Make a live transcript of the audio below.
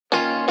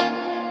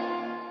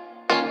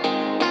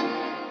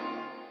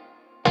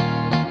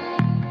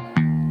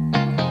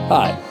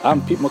Hi,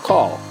 I'm Pete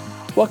McCall.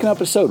 Welcome to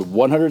episode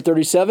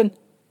 137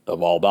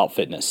 of All About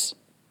Fitness.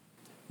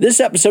 This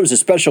episode is a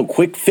special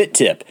quick fit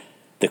tip.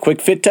 The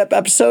quick fit tip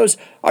episodes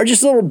are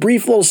just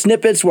brief little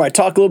snippets where I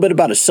talk a little bit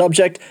about a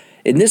subject.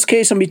 In this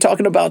case, I'm going to be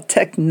talking about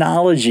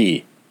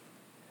technology.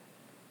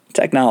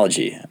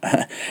 Technology.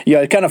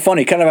 It's kind of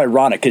funny, kind of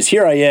ironic, because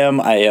here I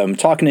am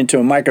talking into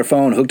a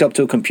microphone, hooked up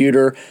to a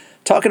computer,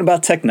 talking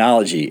about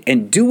technology.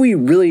 And do we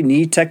really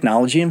need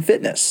technology in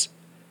fitness?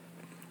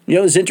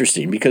 It's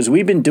interesting because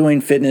we've been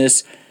doing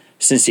fitness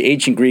since the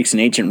ancient Greeks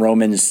and ancient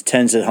Romans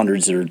tens of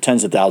hundreds or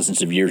tens of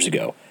thousands of years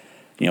ago.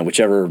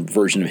 Whichever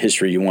version of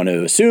history you want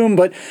to assume,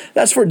 but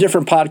that's for a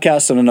different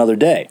podcast on another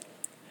day.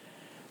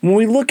 When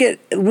we look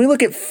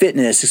at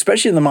fitness,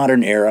 especially in the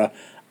modern era,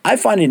 I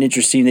find it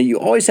interesting that you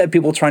always have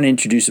people trying to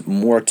introduce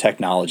more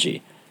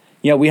technology.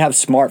 We have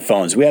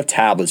smartphones, we have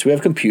tablets, we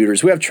have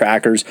computers, we have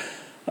trackers.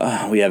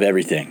 We have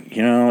everything.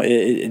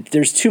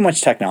 There's too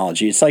much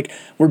technology. It's like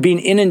we're being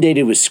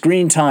inundated with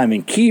screen time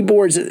and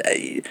keyboards.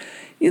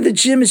 The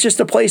gym is just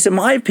a place, in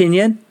my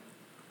opinion.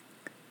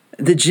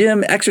 The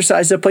gym,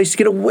 exercise is a place to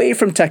get away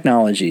from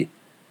technology.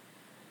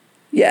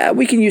 Yeah,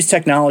 we can use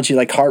technology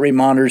like heart rate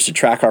monitors to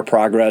track our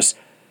progress.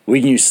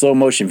 We can use slow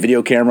motion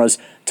video cameras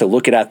to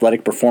look at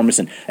athletic performance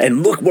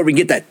and look where we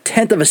get that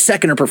 1/10 of a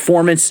second of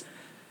performance.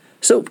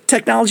 So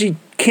technology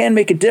can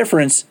make a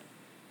difference,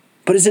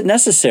 but is it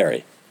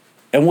necessary?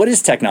 And what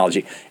is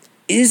technology?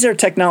 Is there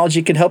technology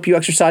that can help you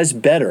exercise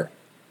better?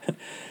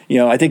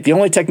 I think the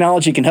only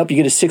technology that can help you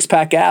get a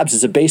six-pack abs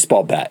is a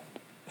baseball bat.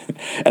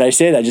 And I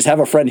say that, just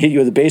have a friend hit you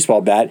with a baseball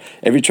bat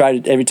every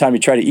time you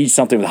try to eat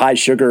something with high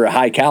sugar or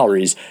high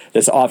calories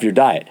that's off your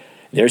diet.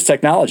 There's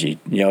technology.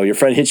 Your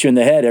friend hits you in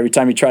the head every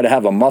time you try to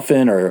have a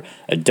muffin or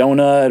a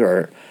donut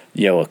or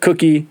a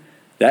cookie.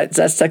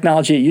 That's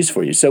technology used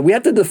for you. So we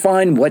have to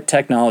define what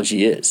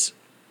technology is.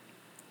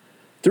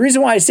 The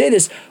reason why I say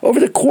this, over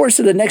the course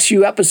of the next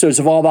few episodes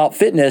of All About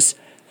Fitness,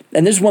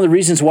 and this is one of the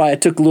reasons why I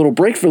took a little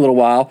break for a little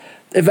while,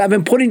 I've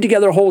been putting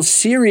together a whole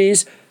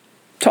series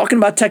talking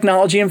about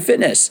technology and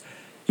fitness.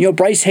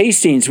 Bryce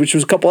Hastings, which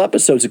was a couple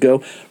episodes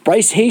ago,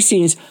 Bryce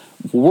Hastings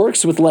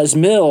works with Les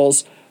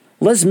Mills.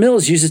 Les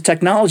Mills uses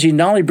technology to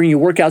not only bring you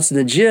workouts to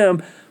the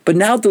gym, but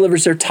now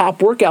delivers their top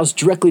workouts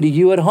directly to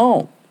you at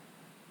home.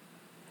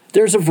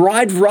 There's a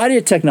variety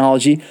of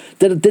technology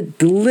that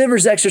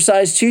delivers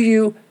exercise to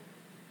you,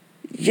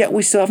 yet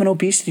we still have an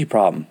obesity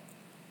problem.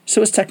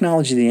 So is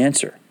technology the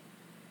answer?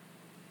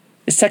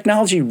 Is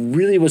technology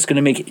really what's going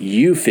to make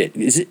you fit?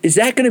 Is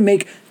that going to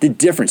make the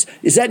difference?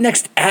 Is that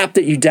next app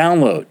that you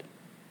download?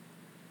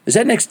 Is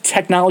that next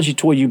technology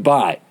toy you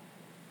buy?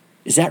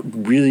 Is that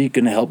really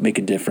going to help make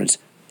a difference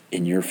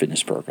in your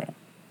fitness program?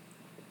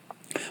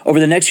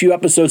 Over the next few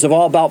episodes of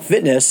All About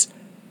Fitness,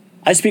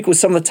 I speak with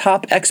some of the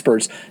top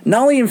experts,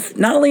 not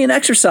only in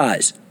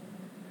exercise,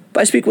 but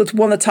I speak with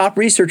one of the top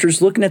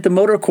researchers looking at the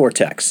motor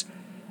cortex.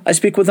 I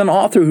speak with an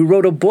author who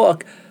wrote a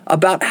book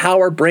about how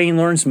our brain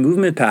learns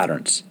movement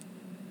patterns.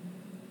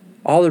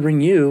 All to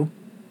bring you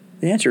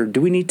the answer. Do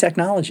we need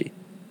technology?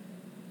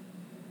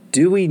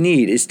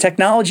 Is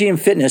technology in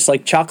fitness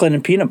like chocolate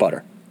and peanut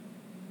butter?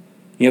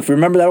 If you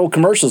remember that old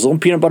commercials, a little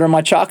peanut butter in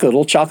my chocolate, a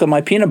little chocolate in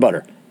my peanut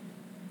butter.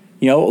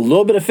 A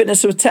little bit of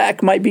fitness with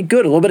tech might be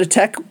good. A little bit of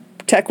tech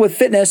with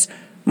fitness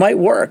might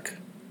work.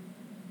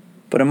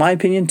 But in my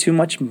opinion, too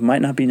much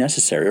might not be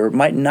necessary, or it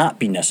might not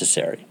be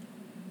necessary.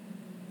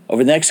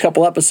 Over the next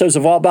couple episodes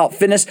of All About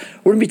Fitness,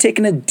 we're going to be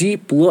taking a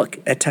deep look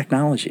at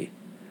technology.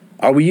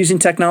 Are we using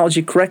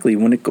technology correctly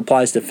when it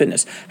applies to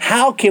fitness?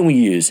 How can we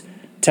use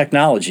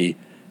technology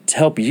to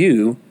help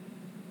you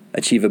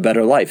achieve a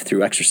better life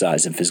through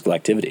exercise and physical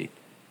activity?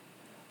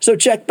 So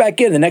check back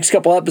in the next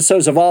couple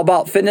episodes of All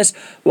About Fitness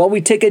while we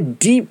take a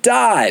deep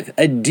dive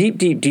into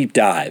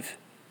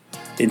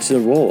the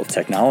role of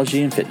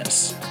technology in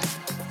fitness.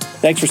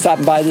 Thanks for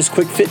stopping by this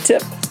quick fit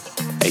tip,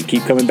 and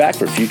keep coming back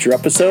for future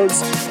episodes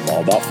of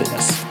All About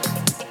Fitness.